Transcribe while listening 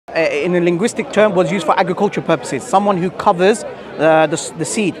in a linguistic term was used for agricultural purposes, someone who covers the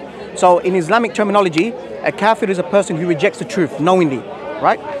seed. So in Islamic terminology, a kafir is a person who rejects the truth knowingly,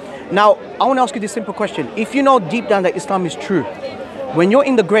 right? Now, I want to ask you this simple question. If you know deep down that Islam is true, when you're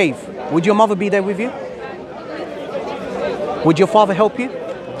in the grave, would your mother be there with you? Would your father help you?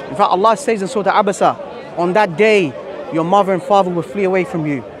 In fact, Allah says in Surah Abasa, on that day, your mother and father will flee away from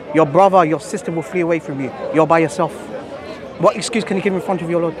you. Your brother, your sister will flee away from you. You're by yourself. What excuse can you give in front of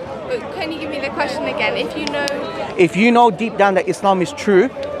your Lord? Can you give me the question again? If you know deep down that Islam is true,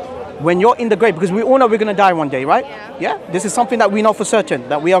 when you're in the grave, because we all know we're going to die one day, right? Yeah. This is something that we know for certain,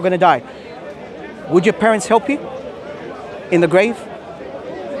 that we are going to die. Would your parents help you in the grave?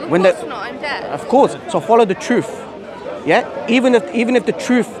 Well, of course not, I'm dead. Of course. So follow the truth. Yeah. Even if the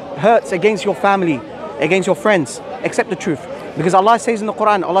truth hurts against your family, against your friends, accept the truth. Because Allah says in the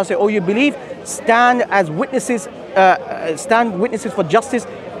Quran, Allah says, "Oh, you believe? Stand as witnesses. Stand witnesses for justice,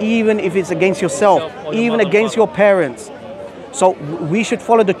 even if it's against yourself, even against your parents." So we should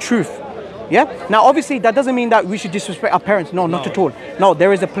follow the truth. Yeah. Now, obviously, that doesn't mean that we should disrespect our parents. No, not at all. No,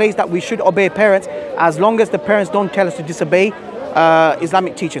 there is a place that we should obey parents, as long as the parents don't tell us to disobey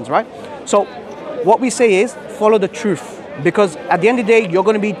Islamic teachings, right? So, what we say is follow the truth, because at the end of the day, you're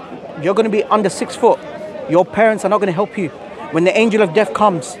going to be under 6 foot. Your parents are not going to help you when the angel of death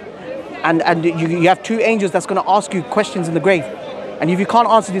comes, and you have 2 angels that's going to ask you questions in the grave, and if you can't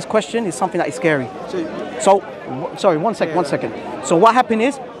answer this question, it's something that is scary. So, sorry, one second. So what happened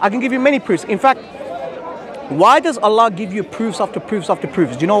is, I can give you many proofs. In fact, why does Allah give you proofs after proofs after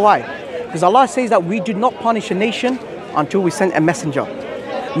proofs? Do you know why? Because Allah says that we did not punish a nation until we sent a messenger.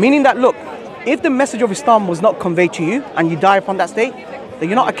 Meaning that, look, if the message of Islam was not conveyed to you and you die upon that state, then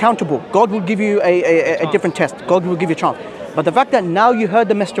you're not accountable. God will give you a different test. God will give you a chance. But the fact that now you heard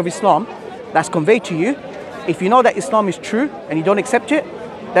the message of Islam that's conveyed to you, if you know that Islam is true and you don't accept it,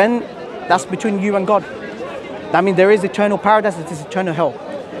 then that's between you and God. That means there is eternal paradise, there is eternal hell.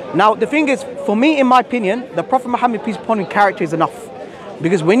 Now, the thing is, for me, in my opinion, the Prophet Muhammad, peace be upon him, character is enough.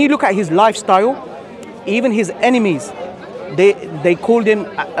 Because when you look at his lifestyle, even his enemies, they called him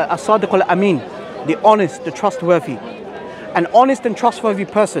as-sadiq al-amin, the honest, the trustworthy. An honest and trustworthy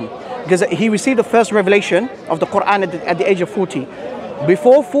person. Because he received the first revelation of the Quran at the age of 40.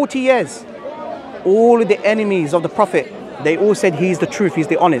 Before 40 years, all of the enemies of the Prophet, they all said he's the truth, he's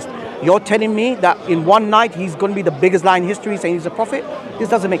the honest. You're telling me that in one night he's going to be the biggest liar in history saying he's a prophet? This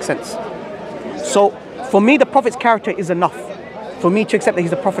doesn't make sense. So for me, the Prophet's character is enough for me to accept that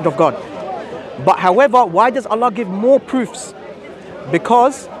he's a prophet of God. But however, why does Allah give more proofs?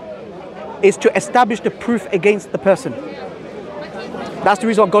 Because it's to establish the proof against the person. That's the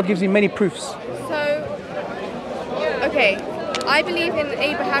reason why God gives you many proofs. So, okay, I believe in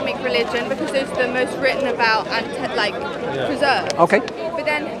Abrahamic religion because it's the most written about and preserved. Okay. But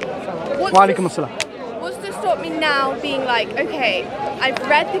then, what's to stop me now being like, okay, I've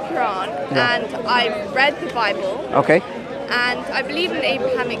read the Quran and I've read the Bible. Okay. And I believe in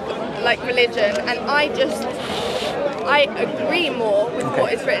Abrahamic religion, and I agree more with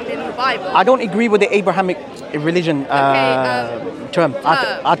what is written in the Bible. I don't agree with the Abrahamic religion term.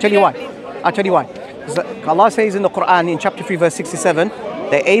 I'll tell you why. I'll tell you why. Allah says in the Quran in chapter 3 verse 67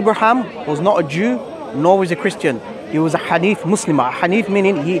 that Abraham was not a Jew nor was a Christian. He was a Hanif Muslim. A Hanif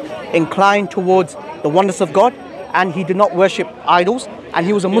meaning he inclined towards the oneness of God, and he did not worship idols, and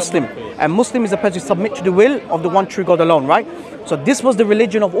he was a Muslim. And Muslim is a person who submit to the will of the one true God alone, right? So this was the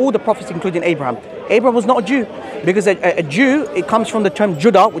religion of all the prophets, including Abraham. Abraham was not a Jew, because a Jew, it comes from the term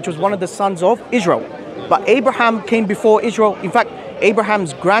Judah, which was one of the sons of Israel. But Abraham came before Israel. In fact,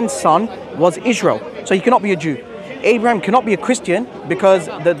 Abraham's grandson was Israel. So he cannot be a Jew. Abraham cannot be a Christian, because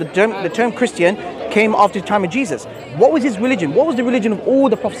the term Christian came after the time of Jesus. What was his religion? What was the religion of all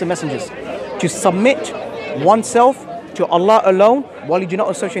the prophets and messengers? To submit oneself to Allah alone while you do not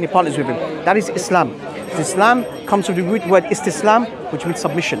associate any partners with him. That is Islam. Islam comes from the root word istislam, which means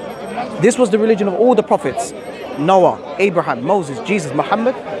submission. This was the religion of all the prophets. Noah, Abraham, Moses, Jesus,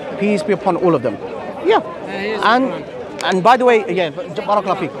 Muhammad, peace be upon all of them. Yeah. And by the way,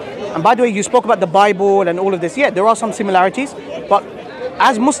 and by the way, you spoke about the Bible and all of this. Yeah, there are some similarities, but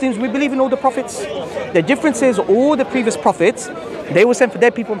as Muslims, we believe in all the prophets. The difference is all the previous prophets, they were sent for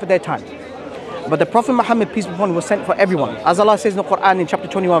their people and for their time. But the Prophet Muhammad, peace be upon him, was sent for everyone. As Allah says in the Quran in chapter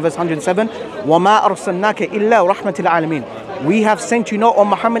 21 verse 107, وَمَا أَرْسَلْنَاكَ إِلَّا رَحْمَةِ الْعَالَمِينَ. We have sent you not, O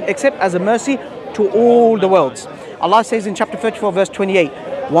Muhammad, except as a mercy to all the worlds. Allah says in chapter 34 verse 28,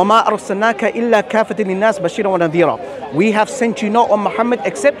 وَمَا أَرْسَلْنَاكَ إِلَّا كَافَةً لِلنَّاسِ بَشِيرًا وَنَذِيرًا. We have sent you not, O Muhammad,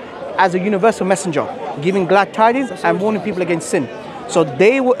 except as a universal messenger, giving glad tidings and warning people against sin. So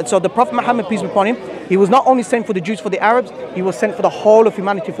the Prophet Muhammad, peace be upon him, He was not only sent for the Jews, for the Arabs, he was sent for the whole of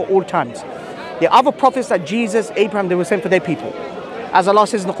humanity for all times. The other prophets like Jesus, Abraham, they were sent for their people. As Allah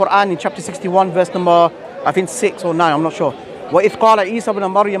says in the Quran in chapter 61, verse number, I think 6 or 9, I'm not sure. وَإِذْ قَالَ عِيسَى بْنَ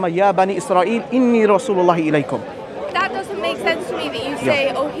مَرْيَمَ يَا بَنِي إِسْرَائِيلَ إِنِّي رَسُولُ اللَّهِ إِلَيْكُمْ. That doesn't make sense to me that you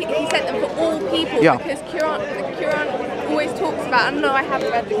say, oh, he sent them for all people, because the Quran always talks about, I don't know, I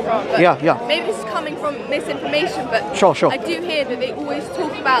haven't read the Quran, but maybe this is coming from misinformation, but sure. I do hear that they always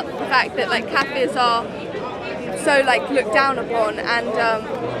talk about the fact that like Kafirs are so like looked down upon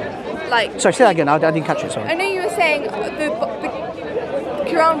and like... Sorry, say that again, I didn't catch it, sorry. I know you were saying the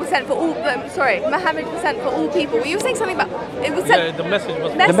Quran was sent for all, Muhammad was sent for all people. You were saying something about, it was sent... the message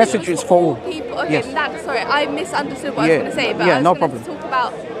was... The message is for all people. Okay, yes. Sorry, I misunderstood what I was going to say, but I was no going problem. to talk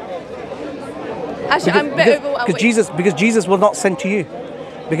about... Actually, I'm a bit overwhelmed. Because Jesus was not sent to you.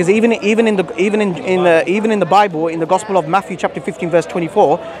 Because even in the Bible, in the Gospel of Matthew chapter 15 verse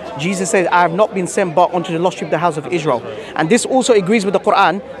 24, Jesus says, I have not been sent but unto the lost sheep of the house of Israel. And this also agrees with the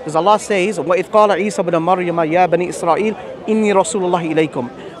Quran, because Allah says, وَإِذْ قَالَ عِيسَى بْنَ مَرْيَمَ يَا بَنِي إِسْرَائِيلَ إِنِّي رَسُولُ اللَّهِ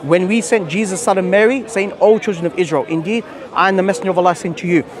إِلَيْكُمْ. When we sent Jesus, son of Mary, saying, O children of Israel, indeed, I am the messenger of Allah sent to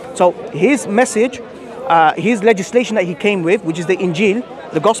you. So his message, his legislation that he came with, which is the Injil,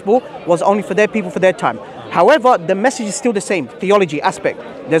 the Gospel, was only for their people, for their time. However, the message is still the same, theology aspect.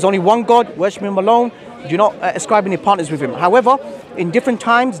 There's only one God, worship Him alone, do not ascribe any partners with Him. However, in different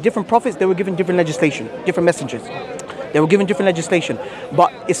times, different prophets, they were given different legislation, different messengers. They were given different legislation.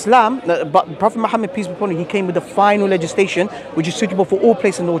 But Islam, but Prophet Muhammad, peace be upon him, he came with the final legislation, which is suitable for all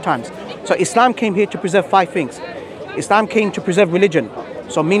places and all times. So Islam came here to preserve 5 things. Islam came to preserve religion.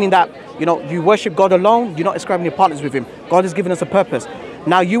 So meaning that, you worship God alone, do not ascribe any partners with Him. God has given us a purpose.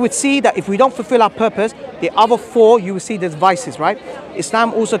 Now you would see that if we don't fulfill our purpose, the other 4, you will see there's vices, right?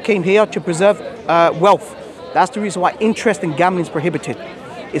 Islam also came here to preserve wealth. That's the reason why interest in gambling is prohibited.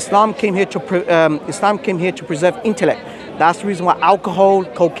 Islam came here to preserve intellect. That's the reason why alcohol,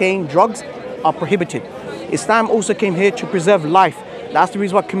 cocaine, drugs are prohibited. Islam also came here to preserve life. That's the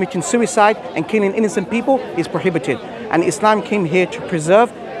reason why committing suicide and killing innocent people is prohibited. And Islam came here to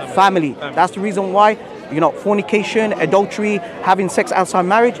preserve family. That's the reason why fornication, adultery, having sex outside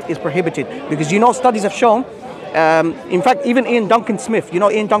marriage is prohibited. Because studies have shown, in fact, even Ian Duncan Smith,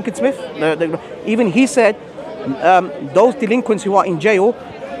 Ian Duncan Smith? Even he said, those delinquents who are in jail,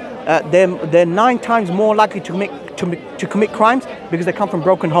 they're 9 times more likely to commit crimes because they come from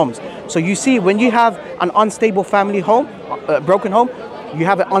broken homes. So you see, when you have an unstable family home, broken home, you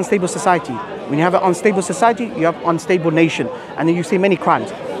have an unstable society. When you have an unstable society, you have an unstable nation. And then you see many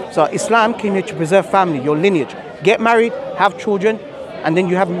crimes. So Islam came here to preserve family, your lineage. Get married, have children, and then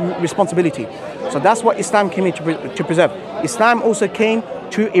you have responsibility. So that's what Islam came here to preserve. Islam also came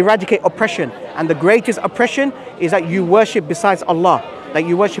to eradicate oppression. And the greatest oppression is that you worship besides Allah, that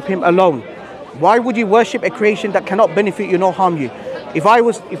you worship Him alone. Why would you worship a creation that cannot benefit you nor harm you? If I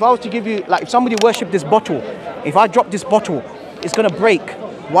was to give you, like if somebody worshipped this bottle, if I drop this bottle, it's going to break.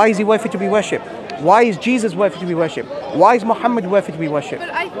 Why is He worthy to be worshipped? Why is Jesus worthy to be worshipped? Why is Muhammad worthy to be worshipped? But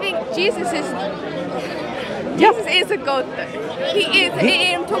I think Jesus is a God though. He is.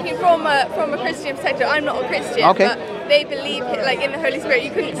 I'm talking from a Christian perspective. I'm not a Christian, but they believe in the Holy Spirit. You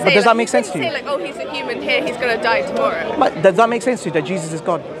couldn't say. But does that make sense to you? Say oh, he's a human here. He's going to die tomorrow. But does that make sense to you that Jesus is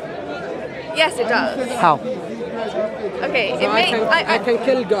God? Yes, it does. How? Okay, so I can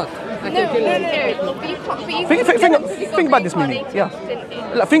kill God. No. Think about this meaning.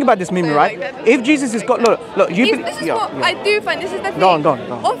 Think about this meaning, right? If Jesus is God, look. I do find this is the thing. Go on.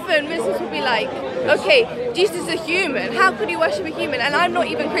 Often Muslims will be like, okay, Jesus is a human. How could He worship a human? And I'm not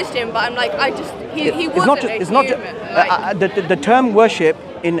even Christian, but I'm like, he wasn't a human. The term worship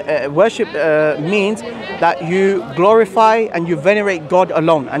in worship means that you glorify and you venerate God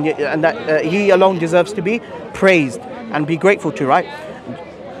alone, and that He alone deserves to be praised and be grateful to, right?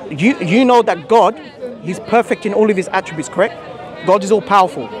 You know that God, He's perfect in all of His attributes, correct? God is all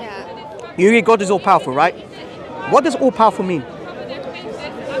powerful. Yeah. You read God is all powerful, right? What does all powerful mean? Do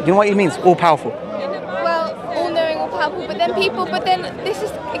you know what it means, all powerful? Well, all knowing, all powerful, but then this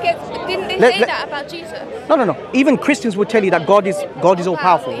is didn't they say that about Jesus? No. Even Christians will tell you that God is all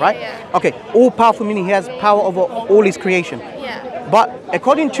powerful, right? Yeah. Okay, all powerful meaning He has power over all His creation. Yeah. But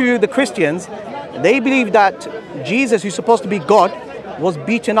according to the Christians, they believe that Jesus, who's supposed to be God, was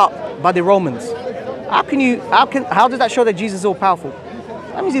beaten up by the Romans. How does that show that Jesus is all powerful?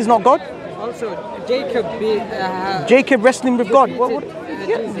 That means He's not God. Also, Jacob wrestling with God.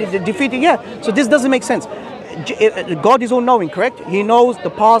 Defeated. So this doesn't make sense. God is all knowing, correct? He knows the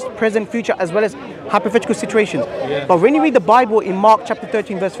past, present, future, as well as hypothetical situations. But when you read the Bible in Mark chapter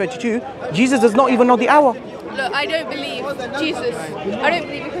 13 verse 32, Jesus does not even know the hour. Look, look, I don't believe Jesus. I don't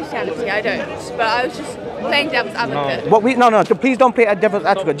believe in Christianity. I don't. But I was just playing devil's advocate. No, please don't play devil's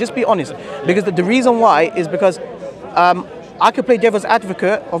advocate. Just be honest, because the reason why is because I could play devil's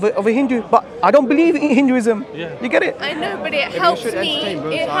advocate of a Hindu, but I don't believe in Hinduism. Yeah. You get it? I know, but it helps me.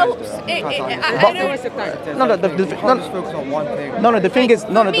 It helps. I No, focus on one thing. the thing is,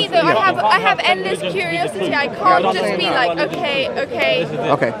 For me, though, I have endless curiosity. I can't just be like, okay,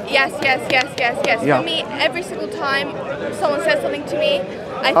 yes. Yeah. For me, every single time someone says something to me,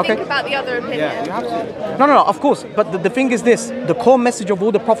 I think about the other opinion. Yeah, you have to. No, of course. But the thing is this: the core message of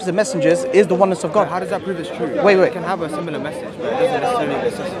all the prophets and messengers is the oneness of God. How does that prove it's true? Wait. It can have a similar message, but it doesn't necessarily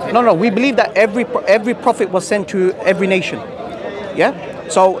necessitate. No, we believe that every prophet was sent to every nation. Yeah.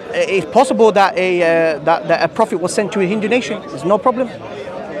 So it's possible that a prophet was sent to a Hindu nation. There's no problem.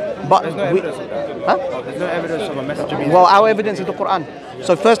 But There's no evidence of that. Huh? There's no evidence of a message being Well, our evidence is the Quran.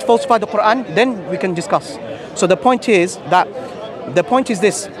 So first falsify the Quran, then we can discuss. So the point is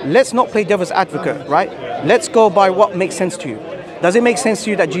this: let's not play devil's advocate, right? Let's go by what makes sense to you. Does it make sense to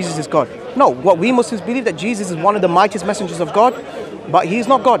you that Jesus is God? No. What we Muslims believe that Jesus is one of the mightiest messengers of God, but he's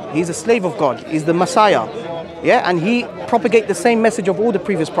not God. He's a slave of God. He's the Messiah. Yeah, and he propagates the same message of all the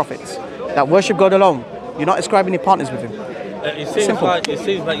previous prophets that worship God alone. You're not ascribing any partners with him. It seems like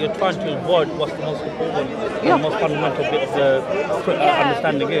you're trying to avoid what's the most important, the most fundamental bit of the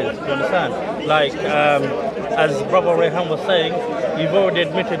understanding is. Do you understand? Like, as Brother Rehan was saying, you've already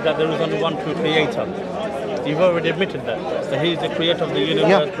admitted that there is only one true creator. You've already admitted that he's the creator of the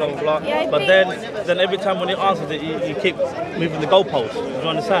universe, blah blah blah. Yeah, but then every time when he answers it, you keep moving the goalposts. Do you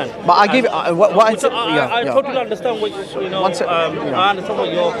understand? But I give I totally understand what you know. I understand what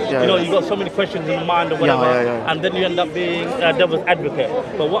you're. You got so many questions in mind or whatever, and then you end up being a devil's advocate.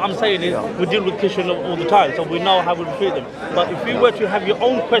 But what I'm saying is, we deal with Christians all the time, so we know how we treat them. But if you were to have your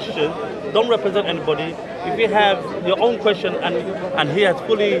own question, don't represent anybody. If you have your own question and he has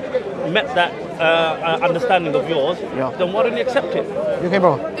fully met that understanding of yours, then why don't you accept it? Okay,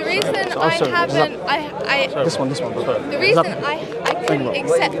 bro. The reason This one. The reason I couldn't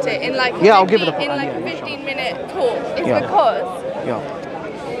accept it in like I'll give it a 15-minute talk is because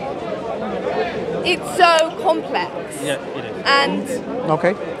it's so complex. Yeah, it is. And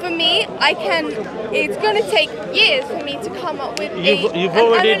Okay. for me, it's going to take years for me to come up with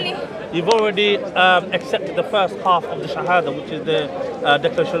You've already accepted the first half of the Shahada, which is the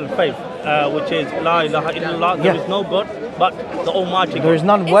declaration of faith, which is La ilaha illallah, there is no God but the Almighty God. There is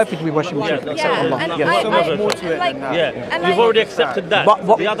none worthy to be worshipped except Allah. You've already accepted that.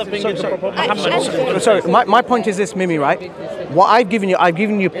 But the other thing is the Prophet Muhammad. Sorry, my point is this, Mimi, right? What I've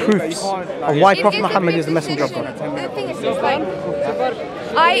given you proofs of why Prophet Muhammad is the messenger of God. The thing is, it's like,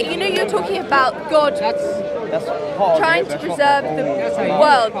 you're talking about God trying to preserve the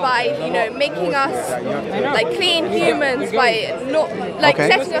world by, making us like clean humans, by not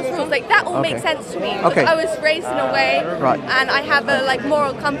setting us rules. Like that all makes sense to me. Because I was raised in a way, and I have a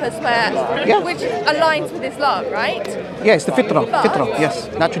moral compass which aligns with Islam, right? Yeah, it's the fitrah, yes,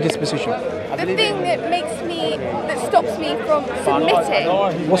 natural disposition. The thing that stops me from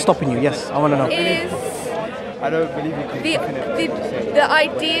submitting. What's stopping you? Yes, I want to know. Is I don't believe you can the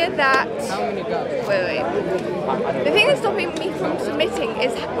idea that wait. The thing that's stopping me from submitting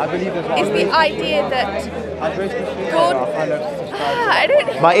is the idea that God. I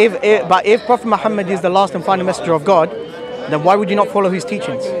don't. But if Prophet Muhammad is the last and final messenger of God, then why would you not follow his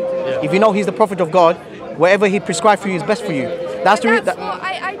teachings? If you know he's the prophet of God, whatever he prescribed for you is best for you. That's the reason.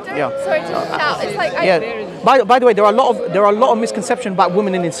 I don't. Sorry to shout. It's like By the way, there are a lot of misconceptions about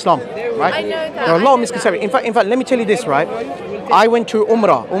women in Islam, right? I know that. There are a lot of misconceptions. In fact, let me tell you this, right? I went to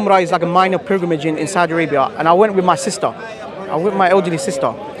Umrah. Umrah is like a minor pilgrimage in Saudi Arabia, and I went with my sister. I went with my elderly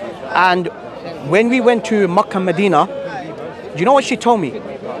sister, and when we went to Makkah, Medina, do you know what she told me?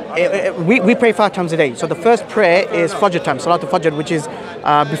 We pray 5 times a day. So the first prayer is Fajr time, Salatul Fajr, which is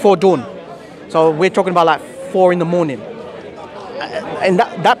before dawn. So we're talking about like 4 in the morning. And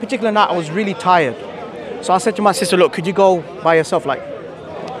that particular night, I was really tired. So I said to my sister, look, could you go by yourself?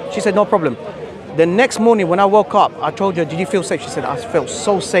 She said, no problem. The next morning when I woke up, I told her, did you feel safe? She said, I felt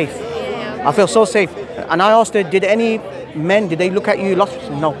so safe. Yeah. I felt so safe. And I asked her, did any men, did they look at you lost? She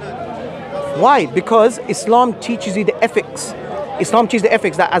said, no. Why? Because Islam teaches you the ethics. Islam teaches the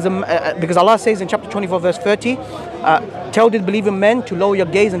ethics that because Allah says in chapter 24 verse 30, tell the believing men to lower your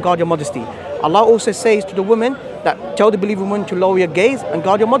gaze and guard your modesty. Allah also says to the women that tell the believing women to lower your gaze and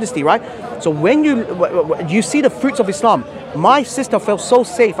guard your modesty, right? So when you see the fruits of Islam, my sister felt so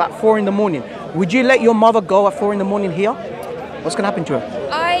safe at 4 in the morning. Would you let your mother go at 4 in the morning here? What's going to happen to her?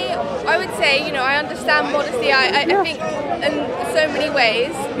 I would say, you know, I understand modesty. I think in so many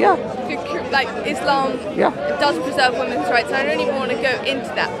ways, like Islam does preserve women's rights. And I don't even want to go into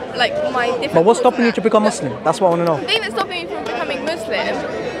that, like my different. But what's stopping you to become Muslim? That's what I want to know. The thing that's stopping me from becoming Muslim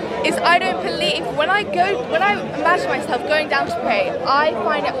is I don't believe, when I imagine myself going down to pray, I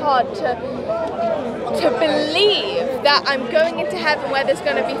find it hard to believe that I'm going into heaven where there's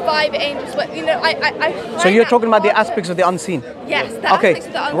going to be 5 angels. But you know, I so you're talking about the aspects of the unseen. Yes, the aspects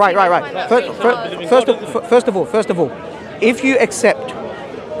of the unseen. Right. First of all, if you accept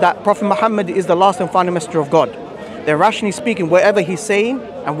that Prophet Muhammad is the last and final messenger of God, then rationally speaking, whatever he's saying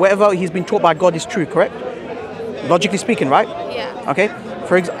and whatever he's been taught by God is true, correct? Logically speaking, right? Yeah. Okay.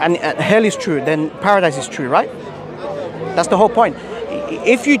 And hell is true, then paradise is true, right? That's the whole point.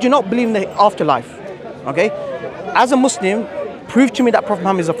 If you do not believe in the afterlife, okay, as a Muslim, prove to me that Prophet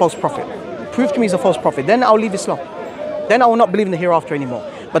Muhammad is a false prophet. Prove to me he's a false prophet. Then I'll leave Islam. Then I will not believe in the hereafter anymore.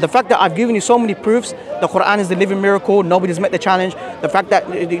 But the fact that I've given you so many proofs, the Quran is the living miracle, nobody's met the challenge, the fact that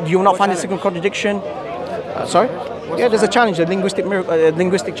you will not find a single contradiction. Sorry? Yeah, there's a challenge, a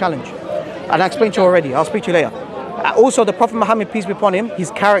linguistic challenge. And I explained to you already. I'll speak to you later. Also, the Prophet Muhammad, peace be upon him,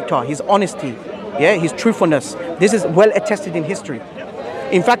 his character, his honesty, his truthfulness, this is well attested in history.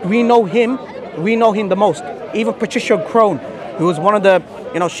 In fact, we know him the most. Even Patricia Crone, who was one of the,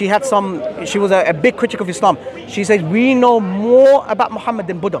 she was a big critic of Islam. She says, we know more about Muhammad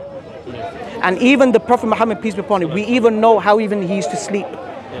than Buddha. And even the Prophet Muhammad, peace be upon him, we even know how even he used to sleep,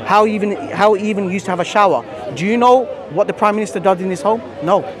 how he even used to have a shower. Do you know what the Prime Minister does in his home?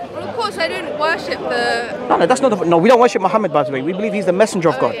 No. Of course, I don't worship the... No, that's not no, we don't worship Muhammad, by the way. We believe he's the messenger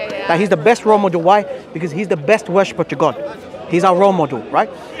of God. That he's the best role model. Why? Because he's the best worshipper to God. He's our role model, right?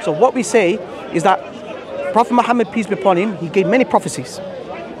 So what we say is that Prophet Muhammad, peace be upon him, he gave many prophecies.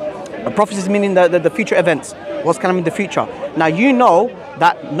 Prophecies meaning the future events, what's coming in the future. Now you know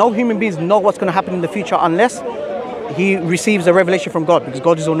that no human beings know what's going to happen in the future unless he receives a revelation from God, because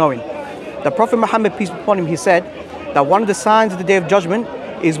God is all-knowing. The Prophet Muhammad, peace be upon him, he said that one of the signs of the Day of Judgment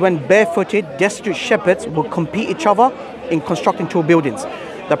is when barefooted, destitute shepherds will compete each other in constructing tall buildings.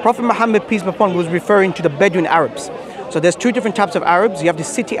 The Prophet Muhammad, peace be upon him, was referring to the Bedouin Arabs. So there's two different types of Arabs. You have the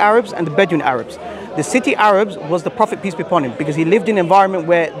city Arabs and the Bedouin Arabs. The city Arabs was the Prophet, peace be upon him, because he lived in an environment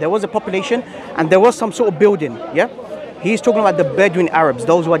where there was a population and there was some sort of building, He's talking about the Bedouin Arabs,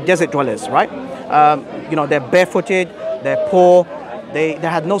 those who are desert dwellers, right? They're barefooted, they're poor, they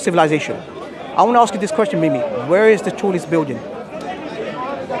had no civilization. I want to ask you this question, Mimi. Where is the tallest building?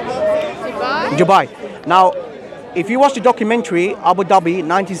 Dubai. Now, if you watch the documentary, Abu Dhabi,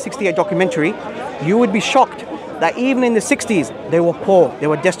 1968 documentary, you would be shocked that even in the 60s, they were poor, they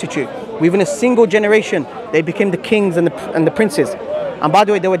were destitute. Within a single generation, they became the kings and the princes. And by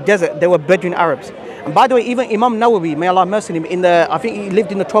the way, they were Bedouin Arabs. And by the way, even Imam Nawawi, may Allah mercy him, I think he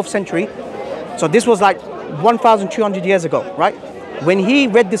lived in the 12th century. So this was like 1,200 years ago, right? When he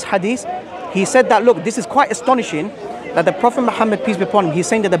read this hadith, he said that, look, this is quite astonishing that the Prophet Muhammad, peace be upon him, he's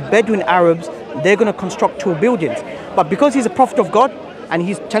saying that the Bedouin Arabs, they're going to construct tall buildings. But because he's a prophet of God and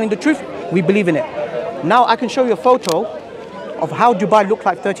he's telling the truth, we believe in it. Now I can show you a photo of how Dubai looked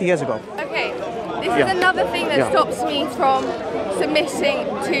like 30 years ago. Okay, this is another thing that stops me from submitting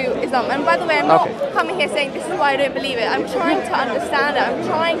to Islam. And by the way, I'm not coming here saying this is why I don't believe it. I'm trying to understand it. I'm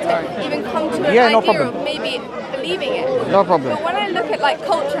trying to even come to an idea of maybe believing it. No problem. But when I look at like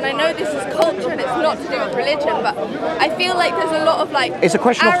culture, and I know this is culture and it's not to do with religion, but I feel like there's a lot of like it's a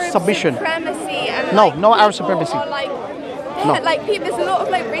question Arab of submission. Supremacy and no Arab supremacy. Like there's a lot of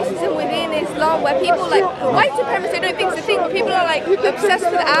like racism within Islam where people like white supremacy. I don't think it's a thing, but people are like obsessed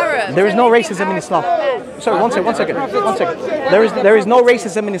with Arabs. There is no racism in Islam. Sorry, one second. There is no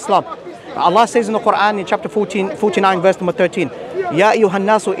racism in Islam. Allah says in the Quran in chapter 49 verse number 13, يا أيها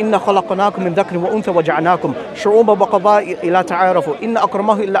الناس إن خلقناكم من ذكر وأنثى وجعلناكم شعوبا وقبائل لا تعارفوا إن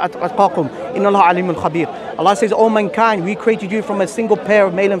أكرمه إلا أتقاكم إن الله عليم خبير. Allah says, "O mankind, we created you from a single pair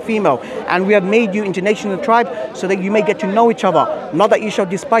of male and female, and we have made you into nation and tribe so that you may get to know each other, not that you shall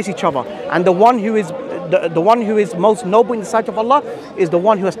despise each other. And the one who is the one who is most noble in the sight of Allah is the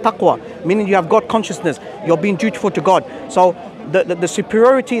one who has taqwa, meaning you have God consciousness. You're being dutiful to God. So the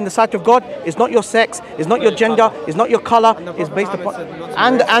superiority in the sight of God is not your sex, is not your gender, is not your color, is based upon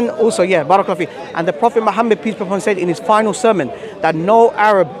and also barakallahu fi. And the Prophet Muhammad, peace be upon him, said in his final sermon that no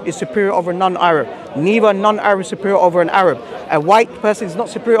Arab is superior over a non-Arab, neither a non-Arab is superior over an Arab. A white person is not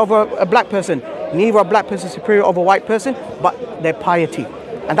superior over a black person, neither a black person is superior over a white person, but their piety,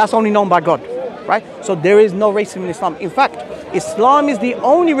 and that's only known by God, right? So there is no racism in Islam. In fact, Islam is the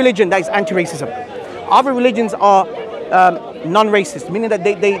only religion that is anti-racism. Other religions are non-racist, meaning that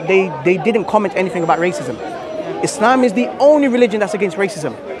they didn't comment anything about racism. Islam is the only religion that's against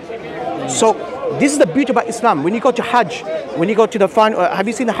racism. So this is the beauty about Islam. When you go to Hajj, when you go to the final, have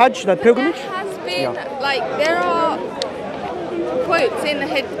you seen the Hajj, the pilgrimage? There has been, like, there are quotes in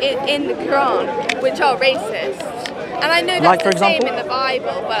the Quran which are racist. And I know that's Like, for the same example? in the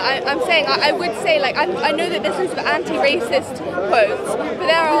Bible, but I'm saying, I would say, like, I know that there's sort of anti-racist quotes, but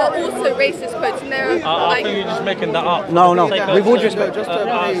there are also racist quotes, and there are, I like... think you're just making that up. No, no. Sake of- With all due respect.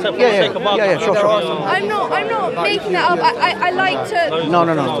 Yeah, sure. I'm not making that up. I like to... No.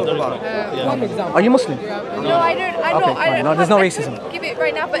 One example. Are you Muslim? No, I don't. I'm Okay, not. I fine. don't. No, there's no I racism. couldn't give it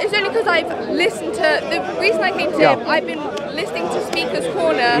right now, but it's only because I've listened to the reason I came to. Yeah. I've been listening to Speaker's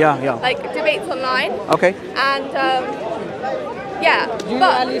Corner. Yeah. Like debates online. Okay. And yeah, Do you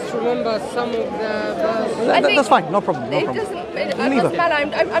but at least remember some of the verses? I think That's fine. No problem. it doesn't. It doesn't matter.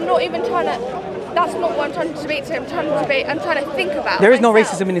 I'm not even trying to. That's not what I'm trying to debate. I'm trying to think about. There is no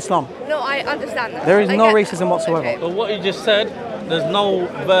myself. racism in Islam. No, I understand that. There is I no get racism that. whatsoever. Okay. But what you just said, there's no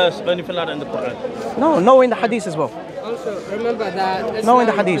verse or anything like that in the Quran. No in the Hadith as well. Also, remember that. No in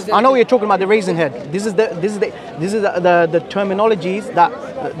the Islam Hadith. I know you're talking about the raisin head. This is the terminologies that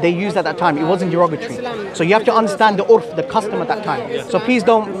they used at that time. It wasn't derogatory. So you have to understand the urf, the custom at that time. So please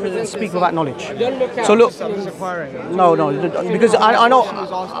don't speak without knowledge. So look, no, because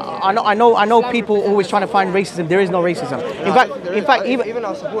I know people always trying to find racism. There is no racism. In fact, even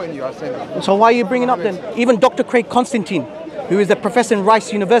us supporting you, I say that. so why are you bringing up then? Even Dr. Craig Constantine, who is a professor in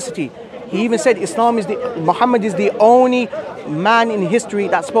Rice University, he even said Muhammad is the only man in history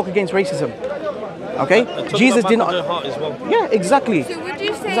that spoke against racism. Okay, Jesus did not. As well. Yeah, exactly. So would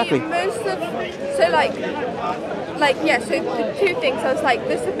you say Exactly. most of so the two things, I was like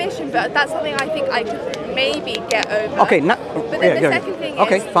the submission, but that's something I think I could maybe get over. Okay, but then the second thing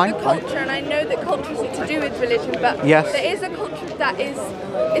okay, is fine, the fine. culture, and I know that culture is to do with religion, but Yes. there is a culture that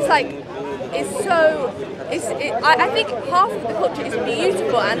I think half of the culture is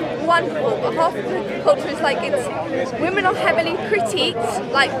beautiful and wonderful, but half of the culture is like women are heavily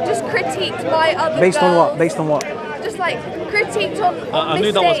critiqued, like just critiqued by other Based on girls. what? Based on what? Just like critiqued on I knew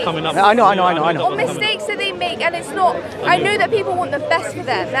mistakes. that was coming up. Yeah, I know. On mistakes that they make, and it's not. I know that people want the best for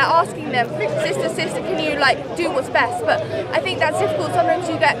them. They're asking them, sister, can you like do what's best? But I think that's difficult. Sometimes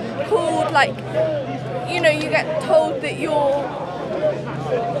you get called like, you get told that you're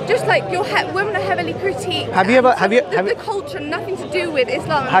just like women are heavily critiqued. The culture nothing to do with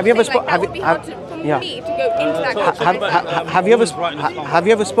Islam? Have you ever spoken? That would be hard for me to go into that culture. Have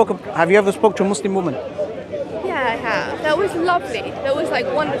you ever spoke to a Muslim woman? Yeah, I have. That was lovely. That was like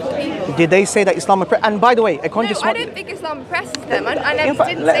wonderful people. Did they say that Islam? And by the way, I don't think Islam oppresses them. I never In fact,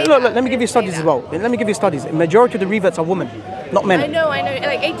 didn't say look, that. let me give you studies as well. Let me give you studies. The majority of the reverts are women, not men. I know,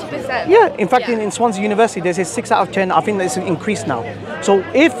 like 80%. Yeah, in fact, in Swansea University, they say 6 out of 10. I think that's increased now. So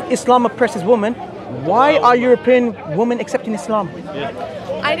if Islam oppresses women, why are European women accepting Islam?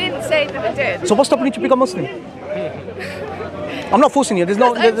 I didn't say that it did. So what's stopping you to become Muslim? I'm not forcing you. There's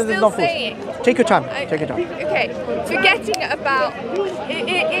no force. Saying. Take your time. Take your time. Okay, forgetting about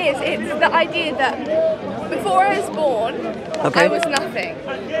it's the idea that before I was born, I was nothing.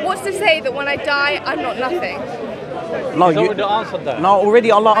 What's to say that when I die, I'm not nothing? No, He's already answered that. No, already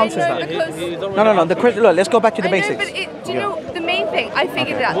Allah answers I know, that. because No. The question. Look, let's go back to the basics. But do you know the main thing? I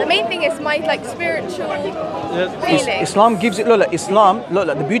figured it out. The main thing is my like spiritual feeling. Islam gives it. Look,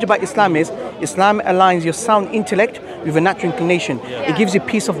 the beauty about Islam is Islam aligns your sound intellect with a natural inclination. It gives you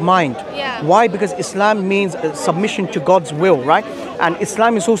peace of mind. Yeah. Why? Because Islam means submission to God's will, right? And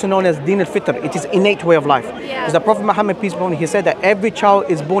Islam is also known as Din al-Fitr. It is innate way of life. Yeah. Because the Prophet Muhammad, peace be upon him, he said that every child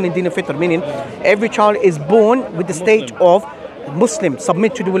is born in Din al-Fitr, meaning every child is born with the state of Muslim,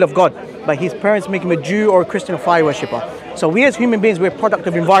 submit to the will of God. But his parents make him a Jew or a Christian or fire worshipper. So we as human beings, we're a product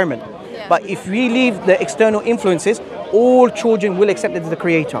of environment. Yeah. But if we leave the external influences, all children will accept it as the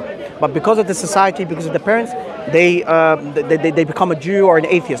creator. But because of the society, because of the parents, they become a Jew or an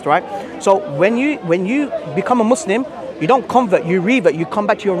atheist, right? So when you become a Muslim, you don't convert, you revert, you come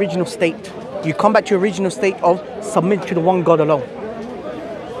back to your original state. You come back to your original state of submit to the one God alone.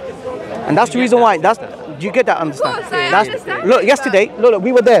 And that's the reason why. Do you get that? Understand? Of course, I understand. Look, yesterday, look,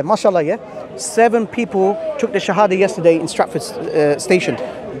 we were there, mashallah, yeah? 7 people took the Shahada yesterday in Stratford station.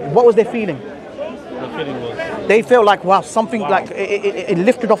 What was their feeling? The feeling was... They felt like, wow, something like, it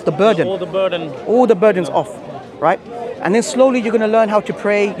lifted off the burden. All the burdens off, right? And then slowly you're going to learn how to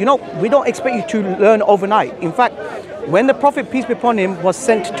pray. We don't expect you to learn overnight. In fact, when the Prophet, peace be upon him, was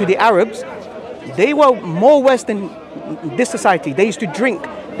sent to the Arabs, they were more worse than this society. They used to drink.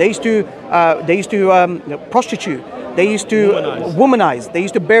 They used to prostitute. They used to womanize. They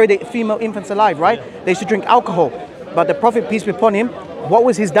used to bury the female infants alive, right? Yeah. They used to drink alcohol. But the Prophet, peace be upon him, what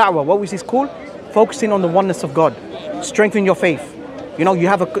was his da'wah? What was his call? Focusing on the oneness of God. Strengthen your faith. You know, you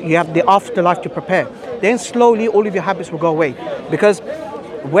have the afterlife to prepare. Then slowly all of your habits will go away. Because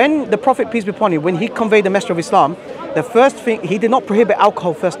when the Prophet, peace be upon him, when he conveyed the message of Islam, the first thing, he did not prohibit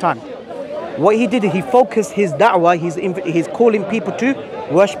alcohol first time. What he did, he focused his da'wah, he's calling people to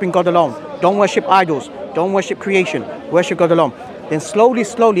worshipping God alone. Don't worship idols, don't worship creation, worship God alone. Then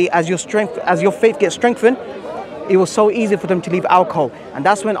slowly, as your faith gets strengthened, it was so easy for them to leave alcohol. And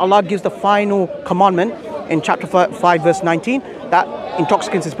that's when Allah gives the final commandment in chapter 5 verse 19 that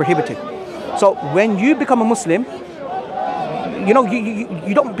intoxicants is prohibited. So when you become a Muslim, you know,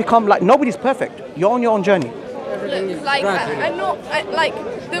 you don't become like, nobody's perfect. You're on your own journey. Like, I'm not, like,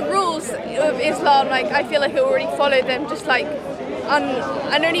 the rules of Islam, like, I feel like I already followed them, just like,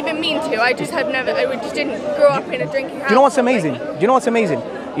 I don't even mean to, I just didn't grow up in a drinking house. Do you know what's amazing? Do you know what's amazing?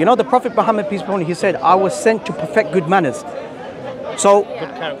 You know, the Prophet Muhammad, peace be upon him, he said, I was sent to perfect good manners. So,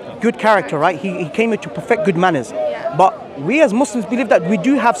 good character, right? He came here to perfect good manners. Yeah. But we as Muslims believe that we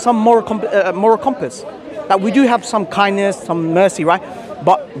do have some moral compass. That we do have some kindness, some mercy, right?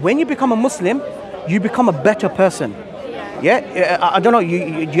 But when you become a Muslim, you become a better person. Yeah? I don't know, do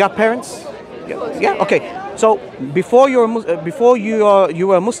you have parents? Yeah? Okay. So before you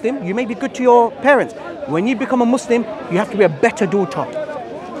were a Muslim, you may be good to your parents. When you become a Muslim, you have to be a better daughter.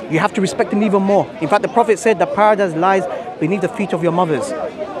 You have to respect them even more. In fact, the Prophet said that paradise lies beneath the feet of your mothers.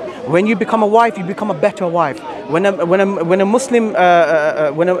 When you become a wife, you become a better wife. When a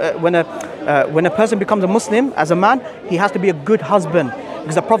person becomes a Muslim as a man, he has to be a good husband.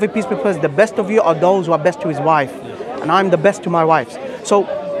 Because the Prophet, peace be upon him, the best of you are those who are best to his wife, and I'm the best to my wives. So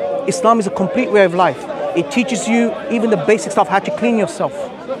Islam is a complete way of life. It teaches you even the basic stuff, how to clean yourself.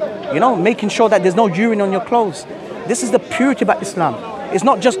 You know, making sure that there's no urine on your clothes. This is the purity about Islam. It's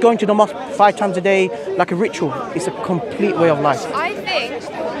not just going to the mosque 5 times a day like a ritual. It's a complete way of life. I think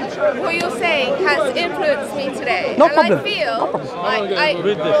what you're saying has influenced me today. No problem. I feel No problem.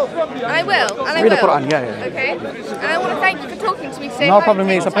 Read this. I will. And I Read the will. Quran, yeah. Okay. And I want to thank you for talking to me today. No problem,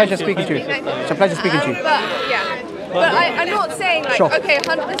 it's a pleasure speaking to you. It's a pleasure speaking to you. But I'm not saying like, Sure. okay,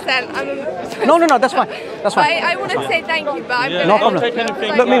 100%. No, that's fine. That's fine. I want to say thank you, but I'm Yeah, No gonna problem. Don't take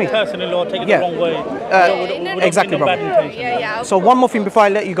anything Look, Mimi. personally or take it Yeah. the wrong way. Exactly, bro. Yeah. So one more thing before I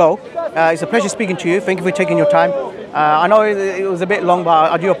let you go. It's a pleasure speaking to you. Thank you for taking your time. I know it was a bit long,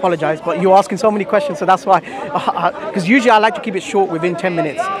 but I do apologize. But you're asking so many questions, so that's why. Because usually I like to keep it short within 10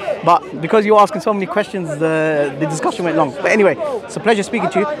 minutes. But because you're asking so many questions, the discussion went long. But anyway, it's a pleasure speaking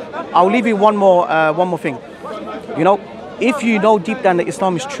to you. I'll leave you one more thing. You know, if you know deep down that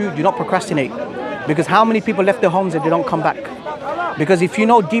Islam is true, do not procrastinate. Because how many people left their homes and they don't come back? Because if you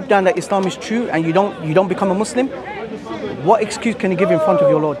know deep down that Islam is true and you don't become a Muslim, what excuse can you give in front of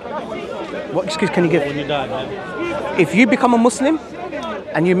your Lord? What excuse can you give? When you die, man. If you become a Muslim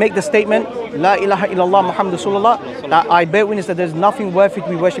and you make the statement, La ilaha illallah Muhammad Rasulullah, that I bear witness that there's nothing worthy to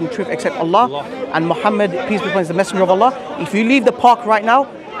be worshipped in truth except Allah, and Muhammad, peace be upon him, is the messenger of Allah. If you leave the park right now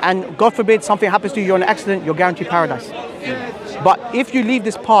and God forbid something happens to you, you're in an accident, you're guaranteed paradise. But if you leave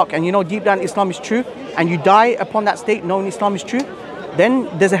this park and you know deep down Islam is true and you die upon that state knowing Islam is true, then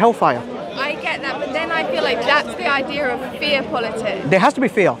there's a hellfire. I get that, but then I feel like that's the idea of fear politics. There has to be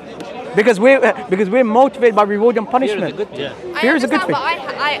fear. Because we're motivated by reward and punishment. Fear is a good thing.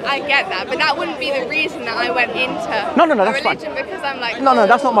 I get that, but that wouldn't be the reason that I went into No, that's fine. religion because I'm like. No,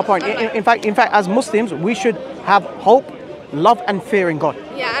 that's not my point. I'm In fact, as Muslims, we should have hope, love, and fear in God.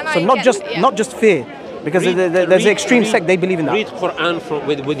 Yeah, and so I not get- just yeah. not just fear, because there's the extreme sect they believe in that. Read Quran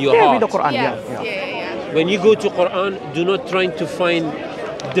with your Yeah, heart. read the Quran. Yes, Yeah. yeah. When you go to Quran, do not try to find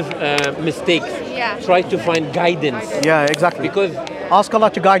mistakes. Yeah. Try to find guidance. Yeah, exactly. Because Ask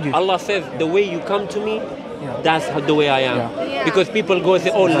Allah to guide you. Allah says, the way you come to me, that's the way I am. Yeah. Because people go and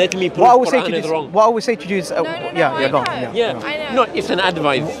say, oh, let me prove What I would say to Quran you is wrong. what I would say to you is, No, yeah, go on. I know. Yeah. I know. No, it's an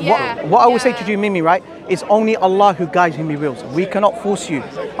advice. Yeah. What I would say Yeah. to you, Mimi, right? It's only Allah who guides whom He wills. We cannot force you.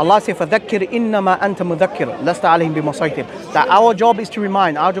 Allah says, فَذَكِّرْ إِنَّمَا أَنْتَ مُذَكِّرٌ لَسْتَ عَلَيْهِمْ بِمُصَيْطِرٍ. That our job is to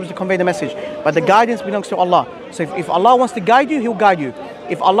remind, our job is to convey the message. But the guidance belongs to Allah. So if Allah wants to guide you, He'll guide you.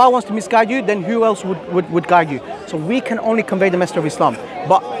 If Allah wants to misguide you, then who else would guide you? So we can only convey the message of Islam.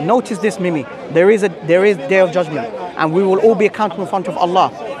 But notice this, Mimi, there is day of judgment, and we will all be accountable in front of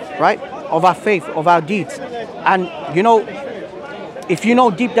Allah, right? Of our faith, of our deeds. And you know, if you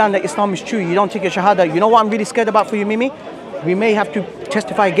know deep down that Islam is true, you don't take a shahada, you know what I'm really scared about for you, Mimi? We may have to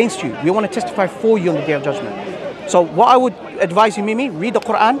testify against you. We want to testify for you on the day of judgment. So what I would advise you, Mimi, read the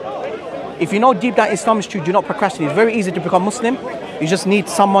Quran. If you know deep down Islam is true, do not procrastinate. It's very easy to become Muslim. You just need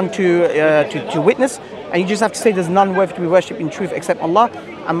someone to witness, and you just have to say there's none worthy to be worshipped in truth except Allah,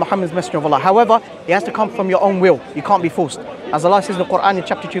 and Muhammad is Messenger of Allah. However, it has to come from your own will. You can't be forced. As Allah says in the Quran in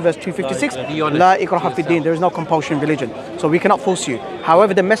chapter 2 verse 256, La ikraha fi din, there is no compulsion in religion. So we cannot force you.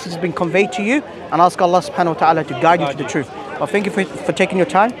 However, the message has been conveyed to you, and ask Allah subhanahu wa ta'ala to guide you to the truth. Well, thank you for taking your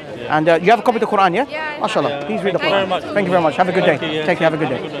time. And you have a copy of the Quran, yeah? Yeah. MashaAllah. Please read the Quran. Thank you very much. Have a good day. Take care. Have a good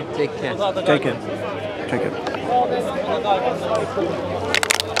day. Take care. Take care. Take care.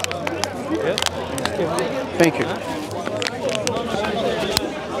 Thank you.